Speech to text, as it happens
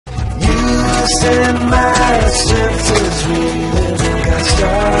and my senses reeling. Got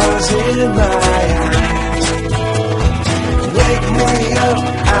stars in my eyes. Wake me up,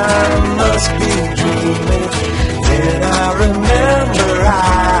 I must be dreaming. Then I remember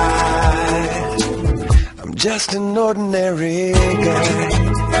I'm just an ordinary guy.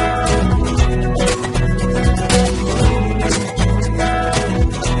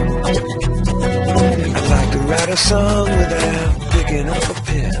 I'd like to write a song without picking up a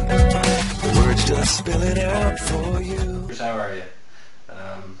pen. The words just spilling out for you. How are you?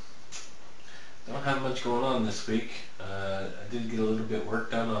 Don't have much going on this week. I did get a little bit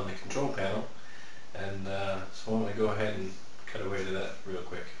work done on the control panel, and so I'm going to go ahead and cut away to that real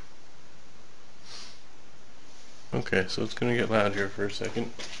quick. Okay, so it's going to get loud here for a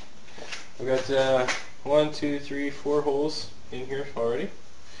second. I've got 1, 2, 3, 4 holes in here already.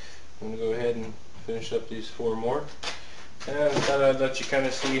 I'm going to go ahead and finish up these 4 more, and I thought I'd let you kind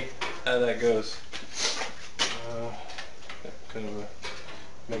of see how that goes. Got kind of a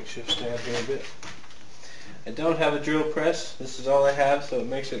makeshift stand here a bit. I don't have a drill press. This is all I have, so it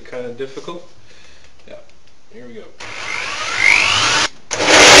makes it kind of difficult. Yeah, here we go.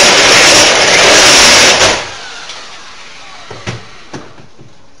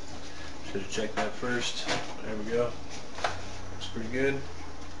 Should have checked that first. There we go. Looks pretty good.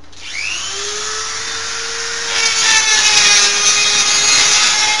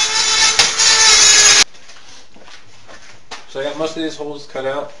 So I got most of these holes cut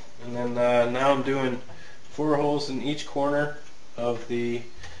out, and then now I'm doing 4 holes in each corner of the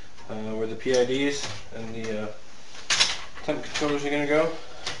where the PIDs and the temp controllers are going to go.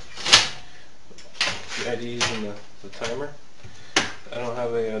 PIDs and the timer. I don't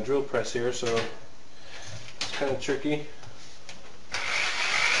have a drill press here, so it's kind of tricky.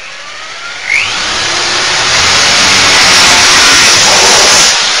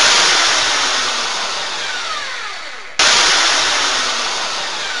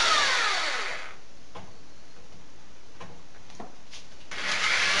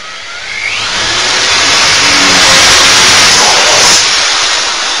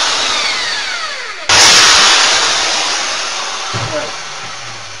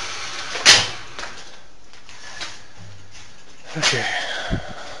 Okay,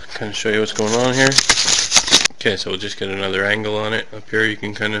 kind of show you what's going on here. Okay, so we'll just get another angle on it. Up here you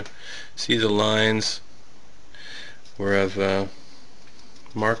can kind of see the lines where I've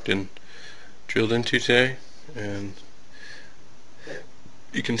marked and drilled into today, and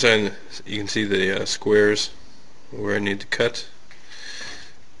you can see the squares where I need to cut.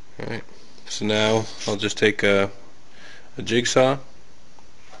 Alright, so now I'll just take a jigsaw.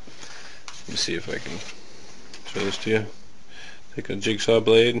 Let me see if I can show this to you. Take a jigsaw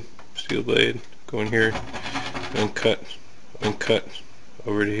blade, steel blade, go in here and cut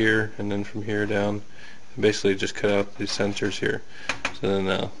over to here, and then from here down, and basically just cut out the centers here. So then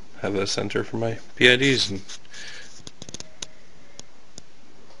I'll have a center for my PIDs.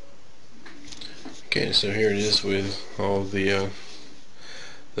 Okay, so here it is with all the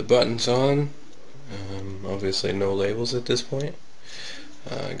buttons on. Obviously no labels at this point.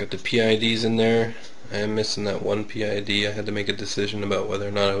 I got the PIDs in there. I am missing that one PID. I had to make a decision about whether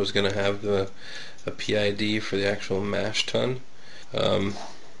or not I was going to have a PID for the actual mash tun. Yeah,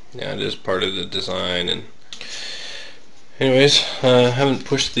 it is part of the design. And anyways, I haven't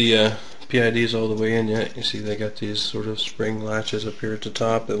pushed the PIDs all the way in yet. You see they got these sort of spring latches up here at the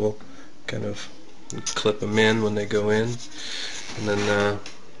top that will kind of clip them in when they go in. And then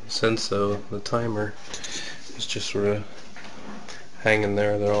since the timer is just sort of hanging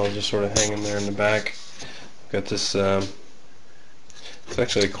there, they're all just sort of hanging there in the back. Got this, it's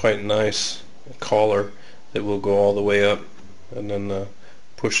actually quite nice collar that will go all the way up and then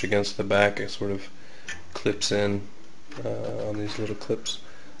push against the back. It sort of clips in on these little clips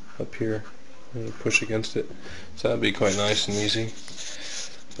up here and push against it. So that'd be quite nice and easy.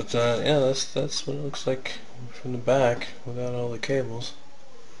 But yeah, that's what it looks like from the back without all the cables.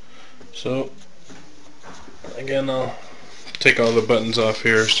 So again, I'll take all the buttons off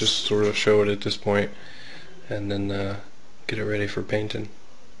here, just sort of show it at this point, and then get it ready for painting.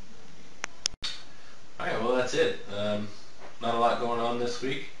 Alright, well that's it. Not a lot going on this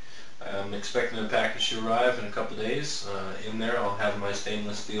week. I'm expecting a package to arrive in a couple days. In there I'll have my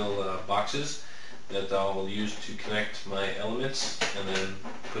stainless steel boxes that I'll use to connect my elements and then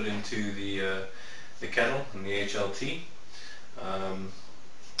put into the kettle and the HLT.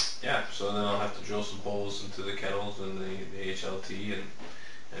 Yeah, so then I'll have to drill some holes into the kettles and the HLT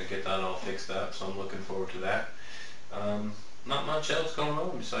and get that all fixed up, so I'm looking forward to that. Not much else going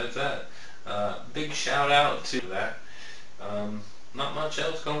on besides that. Big shout out to that. not much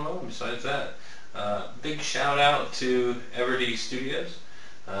else going on besides that. Big shout out to EvertyStudios.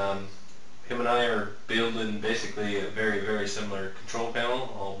 Him and I are building basically a very, very similar control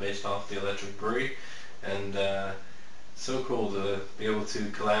panel, all based off the electric brewery, and so cool to be able to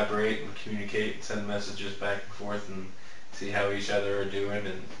collaborate and communicate and send messages back and forth and see how each other are doing,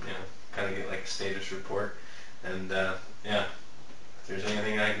 and kind of get like a status report. And yeah, if there's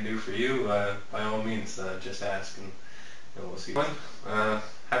anything I can do for you, by all means, just ask, and we'll see.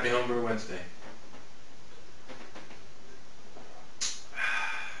 Happy Homebrew Wednesday.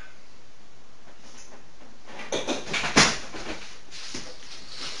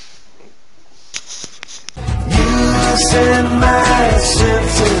 Send my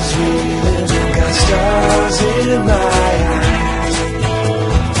senses reeling, got stars in my eyes.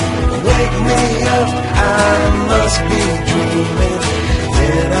 Wake me up, I must be dreaming.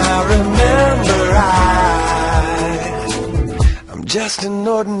 Then I remember I'm just an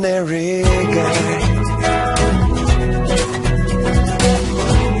ordinary guy.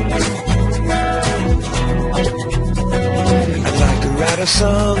 I'd like to write a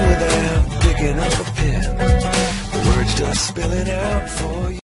song without picking up a pen. Words just spilling out for you.